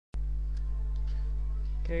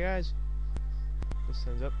Okay guys, this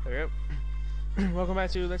thumbs up, there we go. Welcome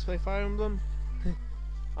back to Let's Play Fire Emblem.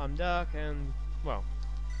 I'm Dark and, well,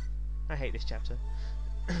 I hate this chapter.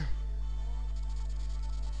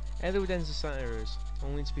 Edward enters Santaruz,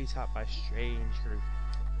 only to be attacked by a strange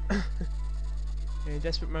group. In a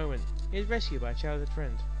desperate moment, he is rescued by a childhood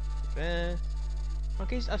friend.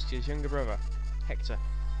 Marquis Astia's younger brother, Hector.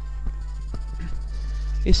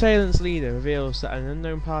 The assailant's leader reveals that an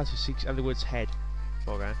unknown party seeks Edward's head.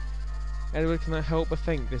 Poor guy. Edward cannot help but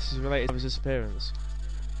think this is related to his disappearance.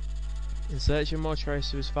 In search of more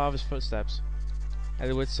traces of his father's footsteps,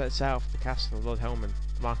 Edward sets out for the castle of Lord Hellman,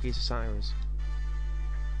 the Marquis of Santaruz.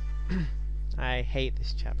 I hate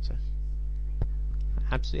this chapter.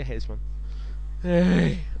 I absolutely hate this one.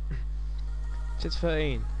 Hey. Chapter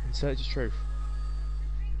 13, In Search of Truth.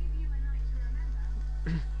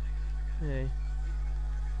 Hey.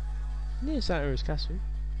 Near Santaruz Castle.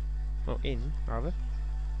 Well, inn, rather.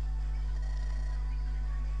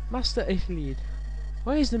 Master Aethelid,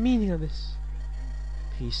 what is the meaning of this?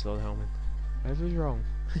 Peace, Lord Hellman. Whatever was wrong.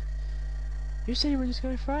 You said you were just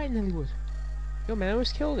going to frighten Edward. Your man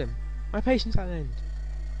almost killed him. My patience at an end.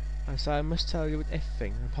 I said I must tell you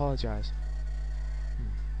everything and apologise.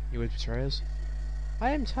 You would betray us? I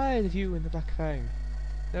am tired of you and the Black Fang.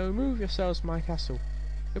 Now remove yourselves from my castle.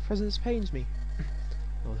 Your presence pains me.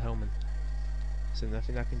 Lord Hellman, is there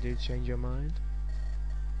nothing I can do to change your mind?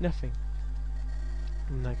 Nothing.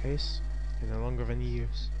 In that case, you're no longer of any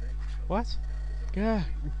use. What? Gah!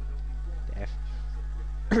 Death.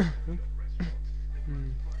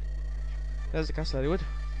 There's the castle, Edward.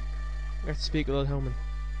 We have to speak with Lord Hellman.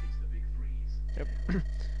 Yep.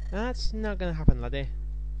 That's not gonna happen, laddie.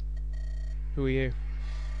 Who are you?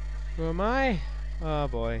 Who am I? Oh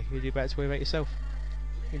boy, you do better to worry about yourself.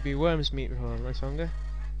 You'd be worm's meat for much longer.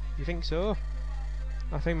 You think so?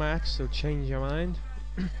 I think my accent will change your mind.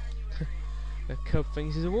 The cub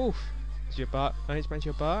thinks he's a wolf. Does your bark match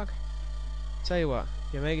your bark? Tell you what,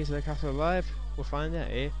 if you make it to the castle alive, we'll find out,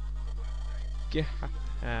 eh? Yeah.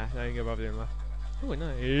 Ah, now you can go bother doing that. Oh,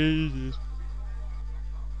 no.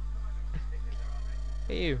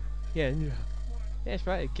 Hey, you. Yeah, that's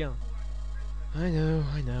right, get on. I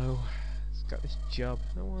know. It's got this job.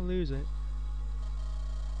 I don't want to lose it.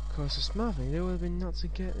 Of course, the smart thing, they would have been not to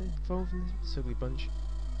get involved in this ugly bunch.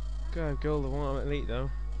 Gotta have gold of one elite, though.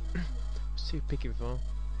 I was too picky before.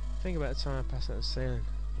 Think about the time I passed out of sailing.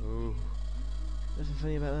 Ooh. Nothing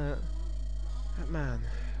funny about that. That man,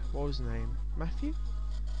 what was his name? Matthew?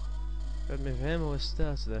 I'd admit him or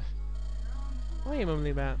started death. What are you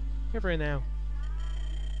mumbling about? Over here now.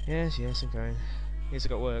 Yes, I'm going. Guess I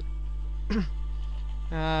got work.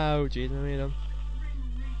 Oh, jeez, let me done.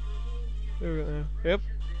 There we go now. Yep.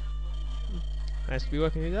 Nice to be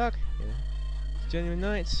working in the dark. Yeah. Genuine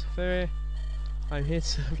nights. Very. I'm here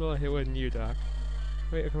to apply a word in you, Dark.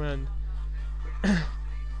 Wait a command.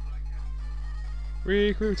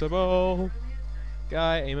 Recruitable!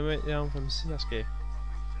 Guy, aim a bit down from Sasuke.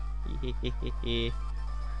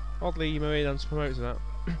 Oddly, you made on to promote to that.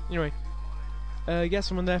 Anyway, get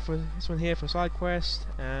someone here for a side quest,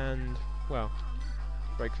 and, well,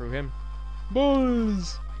 break through him.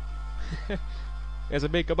 Buzz! There's a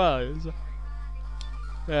big buzz.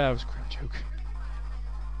 That was a crap joke.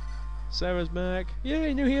 Sarah's back.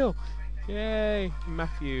 Yay, new heal! Yay,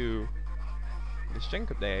 Matthew. The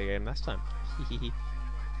strength up there again last time.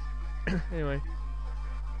 Anyway.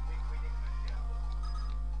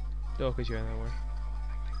 Dorcas going that way.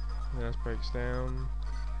 That breaks down.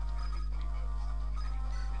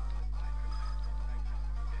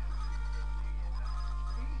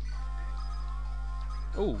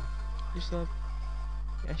 Oh, you still have...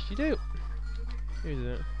 Yes, you do.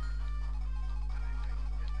 Who's it?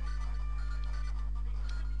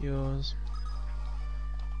 Yours.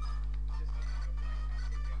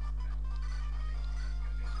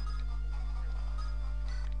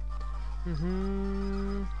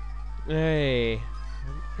 Hey.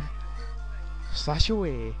 Slash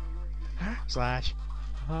away. Slash.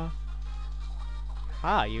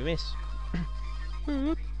 Ah, you miss.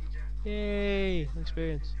 Yay,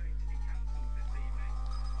 experience.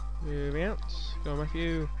 Moving out. Go on,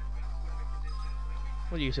 Matthew.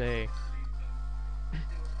 What do you say?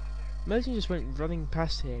 Merlin just went running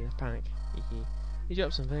past here in a panic. He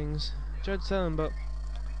dropped some things. I tried to tell him, but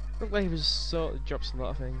looked like he was sort of drops a lot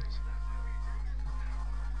of things.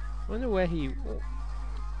 I wonder where he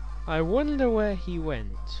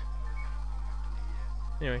went.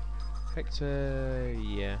 Anyway, Hector,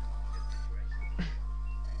 yeah.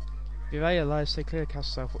 Uriah lies stay clear of the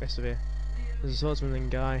castle southwest of here. There's a swordsman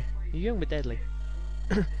guy. He's young but deadly.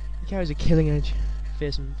 He carries a killing edge.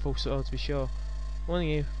 Fierce and full sword to be sure. Warning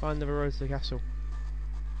you, find the road to the castle.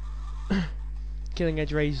 Killing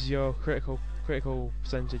edge raises your critical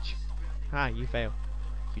percentage. Ah, you fail.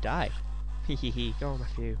 You die. Hehehe, go on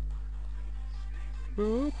Matthew.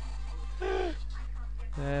 Whoop.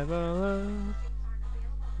 Level up.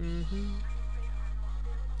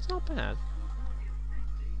 It's not bad.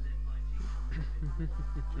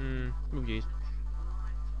 Oh jeez.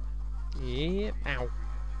 Yep. Ow.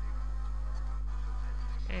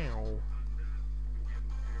 Ow.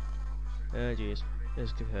 Oh jeez.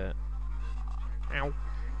 This could hurt. Ow.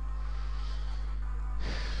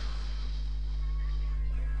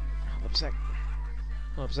 I'm upset.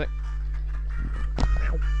 I'm upset.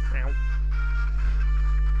 Ow. Ow.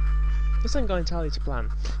 This ain't going entirely to plan.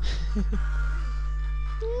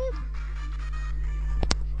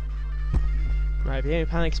 Right, if you hear me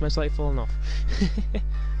panic, it's most likely falling off.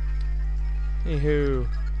 Anywho.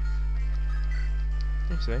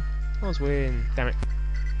 Actually, I was win. Damn it.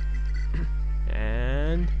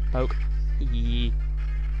 And poke. I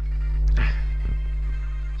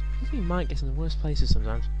think you might get in the worst places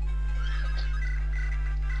sometimes.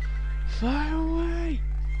 Fire away!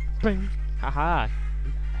 Bing! Haha!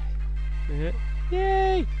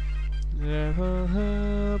 Yay!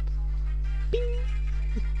 Level up! Bing!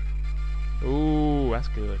 Ooh, that's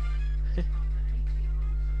good.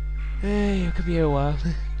 Hey, it could be a while.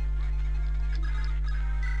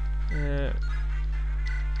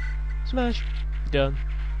 Smash! Done.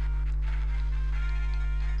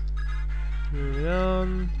 Moving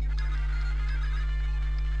on.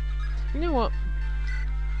 You know what?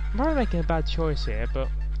 I'm probably making a bad choice here, but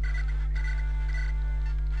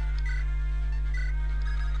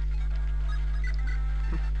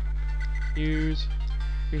use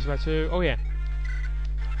by 2. Oh yeah.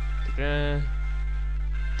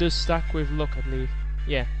 Does stack with luck, I believe.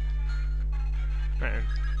 Yeah. Right.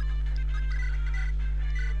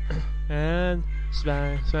 And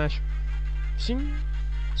smash, smash, shing,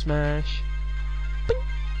 smash, bing,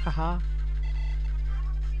 haha.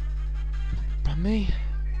 By me.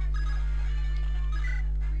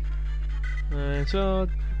 Sword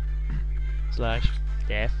slash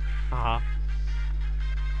death, haha.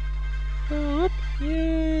 Whoop,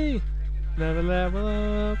 yay! Level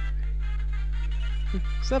up.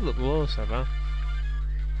 It's level up low so far.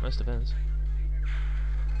 Most defense.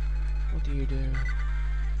 What do you do?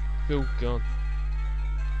 Oh god.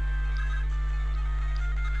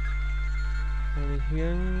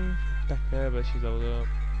 Anything? Back there, but she's leveled up.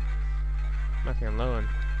 Back on low one.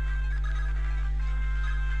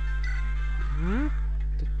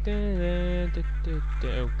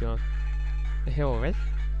 Oh god. The hill already?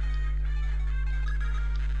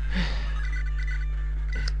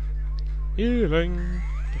 Healing.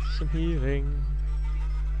 Get some healing.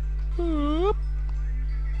 Whoop.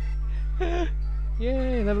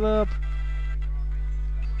 Yay, level up.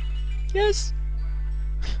 Yes.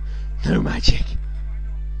 No magic.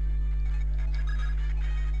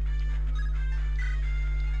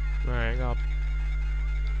 Right, got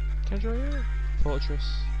casual here.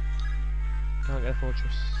 Fortress. Can't get a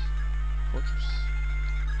fortress. Fortress.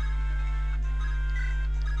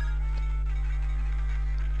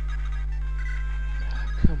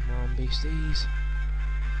 Come on, beasties.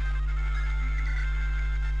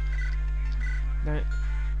 Right.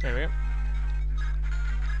 There we go.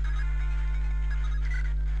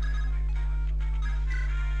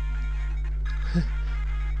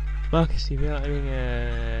 Marcus, you feel like having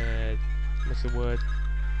a... what's the word?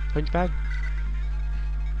 Punch bag?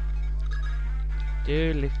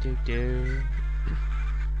 Do.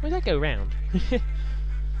 Where'd that go round?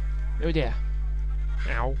 Oh dear.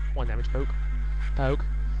 Ow. 1 damage poke. Poke.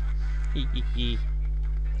 Hee hee hee.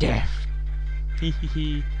 Death. Hee hee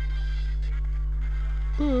hee.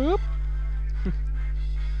 Boop.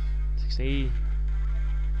 16.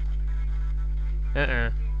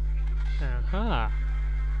 Aha.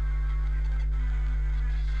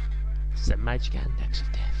 It's the magic index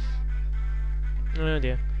of death. Oh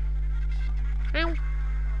dear. Ow.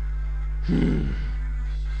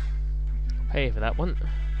 Pay for that one.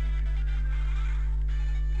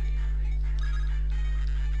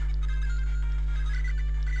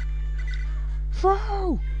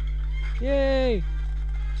 Throw! Yay!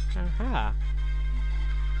 Aha!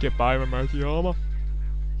 Get by my mighty armor.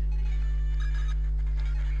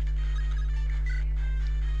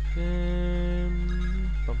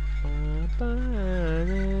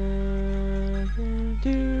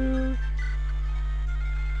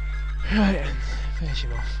 Right, and finish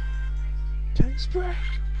him off. Time spray.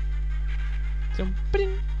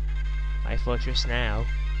 Jumping. My fortress now.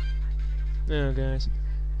 Oh, guys.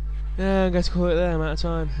 I'm going to call it there. I'm out of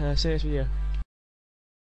time. See you next video.